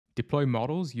deploy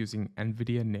models using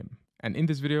NVIDIA Nim. And in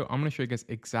this video, I'm going to show you guys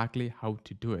exactly how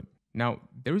to do it. Now,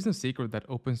 there is no secret that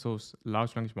open source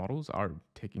large language models are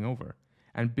taking over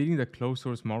and beating the closed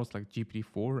source models like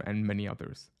GPT-4 and many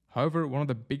others. However, one of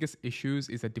the biggest issues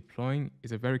is that deploying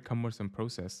is a very cumbersome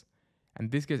process. And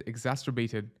this gets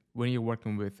exacerbated when you're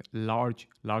working with large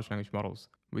language models,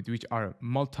 which are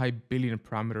multi-billion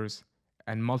parameters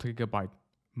and multi-gigabyte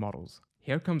models.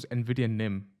 Here comes NVIDIA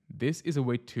Nim. This is a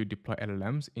way to deploy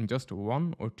LLMs in just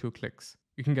 1 or 2 clicks.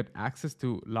 You can get access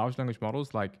to large language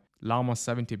models like Llama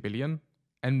 70 billion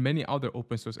and many other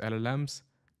open source LLMs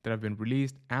that have been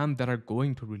released and that are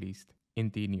going to release in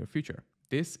the near future.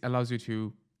 This allows you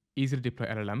to easily deploy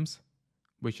LLMs,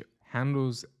 which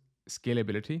handles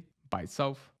scalability by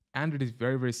itself, and it is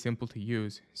very simple to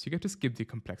use, so you get to skip the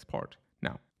complex part.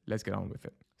 Now, let's get on with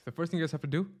it. So the first thing you guys have to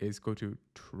do is go to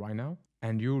Try Now,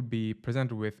 and you'll be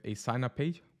presented with a sign up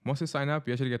page. Once you sign up,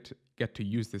 you actually get to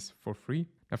use this for free.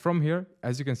 Now from here,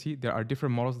 as you can see, there are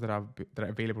different models that are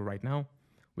available right now,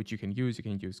 which you can use. You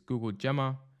can use Google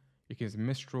Gemma, you can use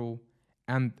Mistral,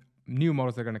 and new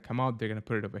models that are going to come out, they're going to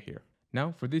put it over here.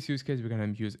 Now for this use case, we're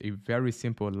going to use a very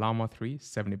simple Llama 3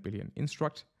 70 billion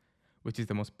instruct, which is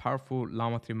the most powerful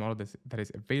Llama 3 model that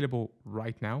is available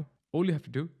right now. All you have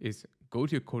to do is go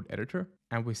to your code editor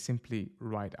and we simply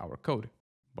write our code.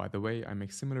 By the way, I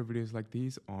make similar videos like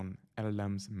these on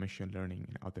LLMs, machine learning,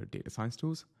 and other data science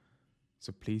tools.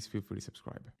 So please feel free to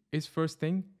subscribe. Its first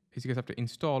thing is you guys have to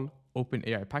install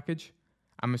OpenAI package.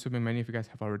 I'm assuming many of you guys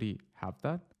already have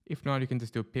that. If not, you can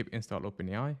just do pip install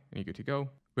OpenAI and you're good to go.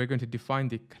 We're going to define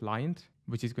the client,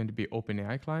 which is going to be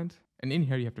OpenAI client. And in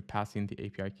here, you have to pass in the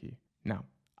API key. Now,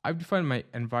 I've defined my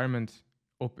environment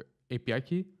API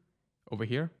key over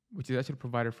here, which is actually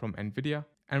provided from NVIDIA.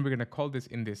 And we're going to call this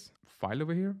in this file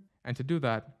over here. And to do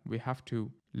that, we have to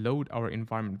load our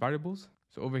environment variables.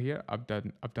 So over here, I've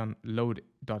done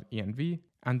load.env,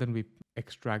 and then we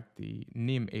extract the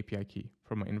Nim API key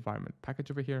from my environment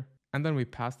package over here. And then we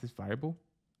pass this variable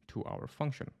to our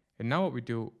function. And now what we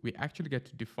do, we actually get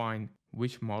to define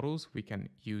which models we can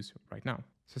use right now.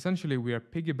 So essentially, we are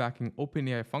piggybacking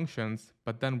OpenAI functions,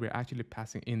 but then we're actually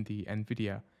passing in the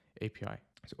NVIDIA API.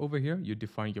 So over here, you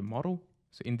define your model.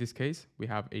 So in this case, we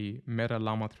have a Meta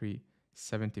Llama 3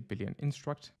 70 billion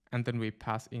instruct, and then we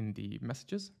pass in the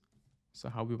messages. So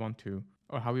how we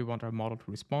want our model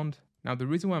to respond. Now, the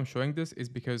reason why I'm showing this is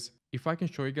because if I can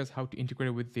show you guys how to integrate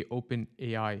it with the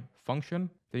OpenAI function,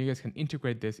 then you guys can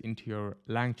integrate this into your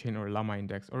LangChain or Llama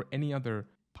Index or any other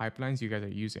pipelines you guys are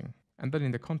using. And then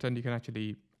in the content, you can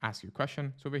actually ask your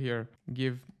question. So over here,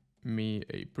 give me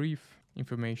a brief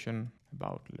information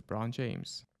about LeBron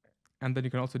James. And then you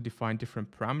can also define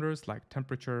different parameters like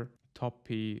temperature, top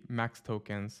P, max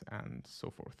tokens, and so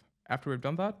forth. After we've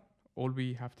done that, all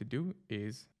we have to do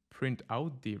is print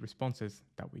out the responses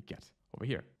that we get over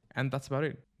here. And that's about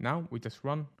it. Now we just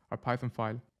run our Python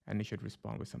file and it should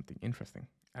respond with something interesting.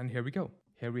 And here we go.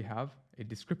 Here we have a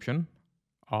description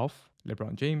of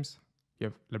LeBron James. You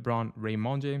have LeBron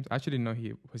Raymond James. Actually, no,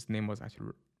 his name was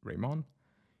actually Raymond.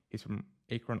 He's from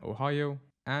Akron, Ohio.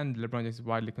 And LeBron James is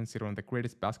widely considered one of the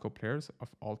greatest basketball players of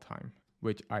all time,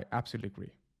 which I absolutely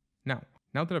agree. Now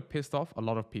that I've pissed off a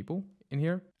lot of people in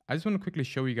here, I just want to quickly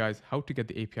show you guys how to get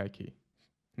the API key.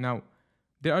 Now,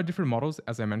 there are different models,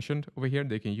 as I mentioned over here,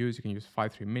 that you can use. You can use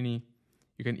 5.3 mini.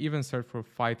 You can even search for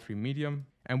 5.3 medium.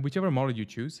 And whichever model you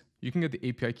choose, you can get the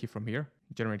API key from here,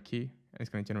 generate key, and it's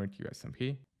going to generate you some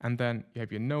key. And then you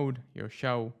have your node, your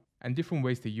shell, and different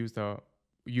ways to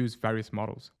use various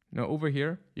models. Now over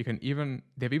here,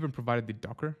 they've even provided the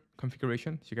Docker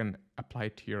configuration, so you can apply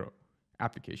it to your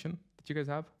application that you guys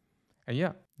have. And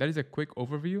yeah, that is a quick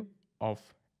overview of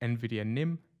NVIDIA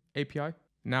Nim API.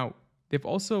 Now, they've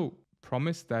also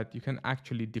promised that you can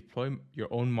actually deploy your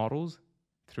own models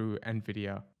through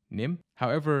NVIDIA Nim.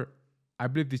 However, I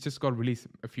believe this just got released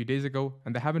a few days ago,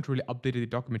 and they haven't really updated the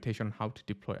documentation on how to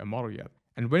deploy a model yet.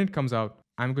 And when it comes out,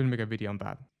 I'm going to make a video on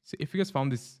that. So if you guys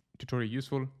found this tutorial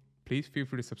useful, please feel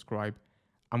free to subscribe.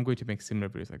 I'm going to make similar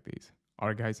videos like these. All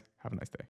right, guys, have a nice day.